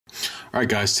Alright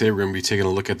guys, today we're going to be taking a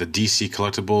look at the DC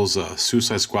Collectibles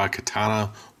Suicide Squad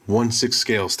Katana 1/6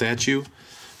 scale statue.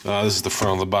 This is the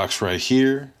front of the box right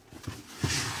here.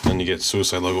 Then you get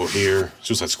Suicide logo here,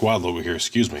 Suicide Squad logo here,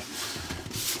 excuse me.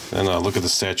 And look at the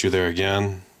statue there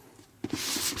again.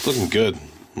 It's looking good.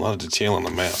 A lot of detail on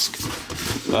the mask.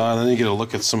 Then you get a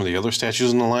look at some of the other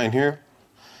statues in the line here.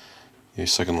 Give you a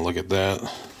second to look at that.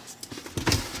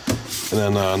 And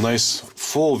then a nice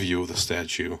full view of the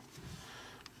statue.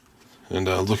 And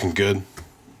looking good.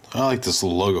 I like this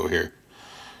little logo here.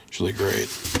 It's really great.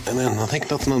 And then I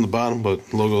think nothing on the bottom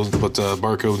but logos, but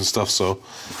barcodes and stuff. So,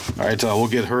 alright, we'll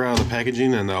get her out of the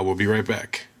packaging and we'll be right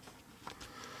back.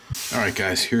 Alright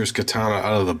guys, here's Katana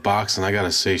out of the box, and I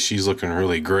gotta say she's looking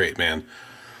really great, man.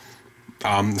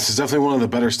 This is definitely one of the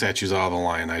better statues out of the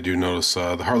line. I do notice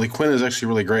the Harley Quinn is actually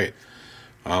really great.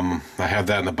 I have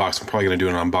that in the box. I'm probably going to do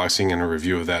an unboxing and a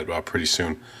review of that pretty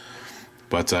soon.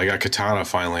 But I got Katana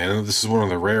finally, and this is one of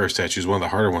the rare statues, one of the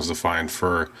harder ones to find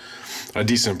for a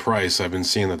decent price. I've been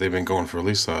seeing that they've been going for at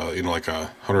least like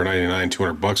 $199,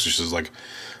 $200, which is like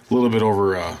a little bit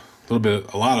over, a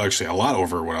lot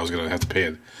over what I was going to have to pay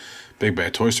at Big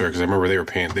Bad Toy Store, because I remember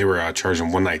they were charging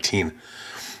 $119.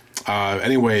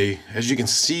 Anyway, as you can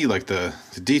see, like the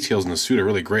details in the suit are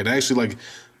really great. I actually like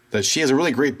that she has a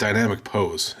really great dynamic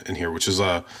pose in here, which is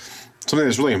something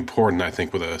that's really important, I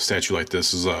think, with a statue like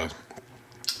this. Is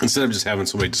instead of just having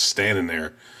somebody just standing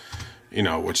there, you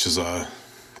know, which is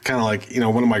kind of like, you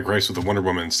know, one of my gripes with the Wonder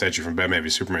Woman statue from Batman v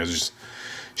Superman is just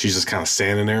she's just kind of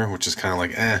standing there, which is kind of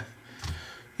like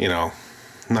you know,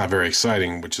 not very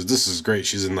exciting. Which is, this is great.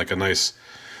 She's in like a nice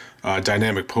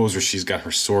dynamic pose where she's got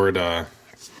her sword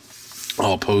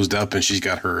all posed up, and she's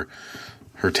got her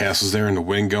tassels there and the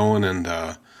wing going, and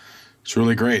it's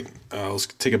really great. Let's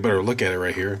take a better look at it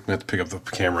right here. I'm gonna have to pick up the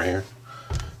camera here,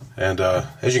 and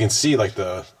as you can see, like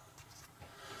the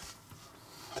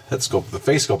head sculpt, the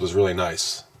face sculpt is really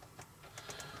nice.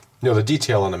 You know, the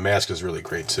detail on the mask is really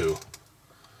great too,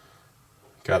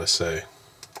 gotta say.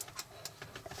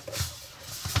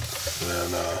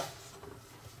 And then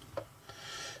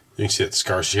you can see that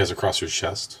scar she has across her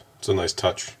chest. It's a nice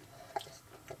touch.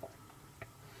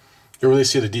 You really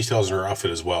see the details in her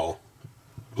outfit as well.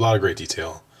 A lot of great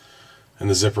detail. And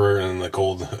the zipper and the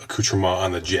gold accoutrement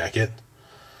on the jacket.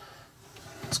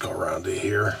 Let's go around to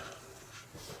here.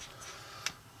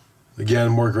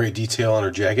 Again, more great detail on her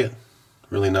jacket.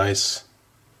 Really nice.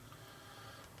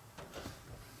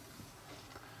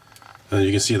 And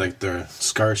you can see like the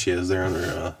scar she has there on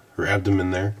her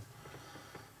abdomen there.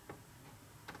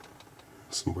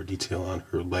 Some more detail on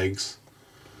her legs.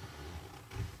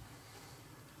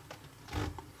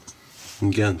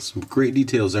 Again, some great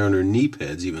details there on her knee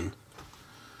pads even.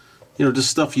 You know, just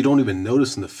stuff you don't even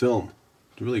notice in the film.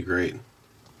 It's really great.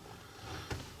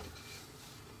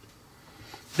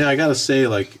 Yeah, I gotta say,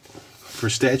 like, for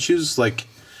statues, like,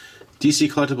 DC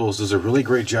Collectibles does a really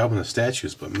great job on the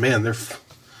statues, but man, their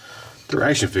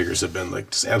action figures have been,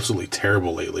 like, just absolutely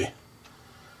terrible lately.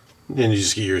 And you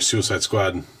just get your Suicide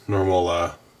Squad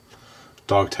normal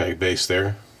dog tag base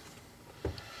there.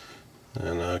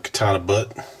 And Katana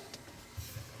butt.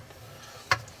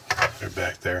 They're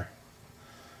back there.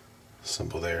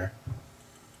 Symbol there.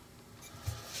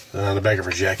 And on the back of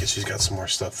her jacket, she's got some more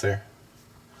stuff there.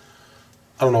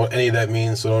 I don't know what any of that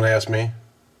means, so don't ask me.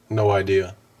 No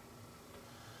idea.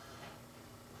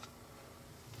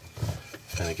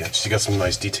 And again, she's got some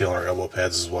nice detail on her elbow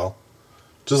pads as well.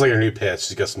 Just like her new pads,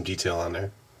 she's got some detail on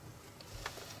there.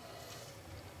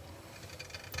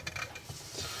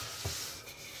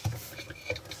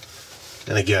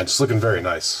 And again, just looking very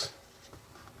nice.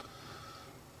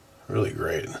 Really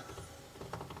great.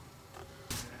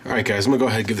 Alright guys, I'm going to go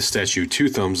ahead and give the statue 2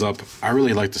 thumbs up. I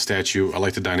really like the statue. I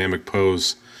like the dynamic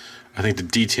pose. I think the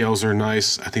details are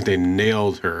nice. I think they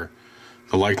nailed the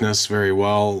likeness very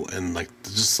well. And like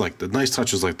just like the nice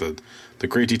touches, like the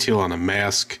great detail on the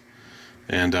mask.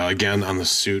 And again, on the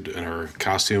suit and her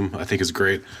costume, I think is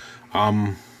great.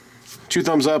 2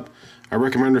 thumbs up. I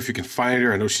recommend her if you can find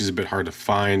her. I know she's a bit hard to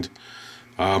find.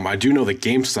 I do know the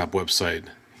GameStop website,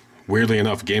 weirdly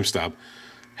enough, GameStop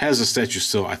has a statue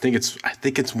still. I think it's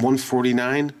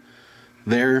 $149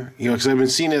 there. You know, because I've been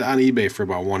seeing it on eBay for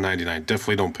about $199.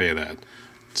 Definitely don't pay that.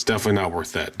 It's definitely not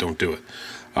worth that. Don't do it.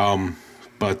 Yeah,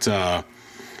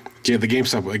 the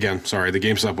GameStop again. Sorry, the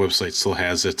GameStop website still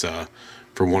has it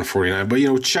for $149.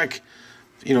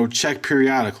 But check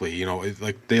periodically. You know,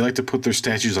 like they like to put their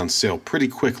statues on sale pretty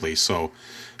quickly. So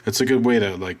it's a good way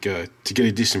to to get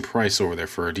a decent price over there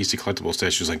for DC Collectible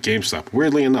statues like GameStop.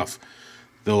 Weirdly enough,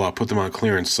 they'll put them on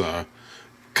clearance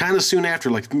kind of soon after,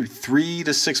 like 3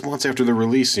 to 6 months after the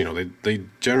release. You know, they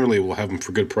generally will have them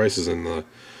for good prices, and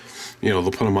they'll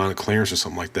put them on a clearance or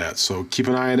something like that. So keep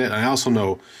an eye on it. And I also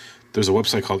know there's a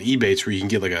website called Ebates where you can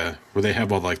get where they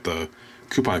have all like the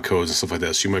coupon codes and stuff like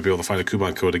that. So you might be able to find a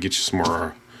coupon code to get you some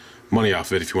more money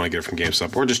off it if you want to get it from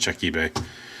GameStop, or just check eBay.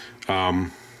 All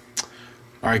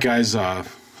right, guys.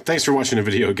 Thanks for watching the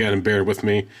video again and bearing with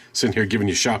me, sitting here giving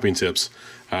you shopping tips.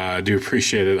 I do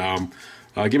appreciate it.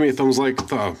 Give me a thumbs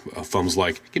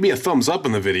Give me a thumbs up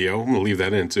in the video. I'm gonna leave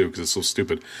that in too because it's so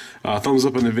stupid. Thumbs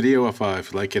up in the video if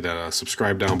you like it.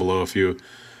 Subscribe down below if you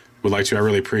would like to. I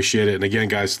really appreciate it. And again,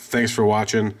 guys, thanks for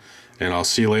watching, and I'll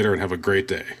see you later and have a great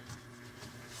day.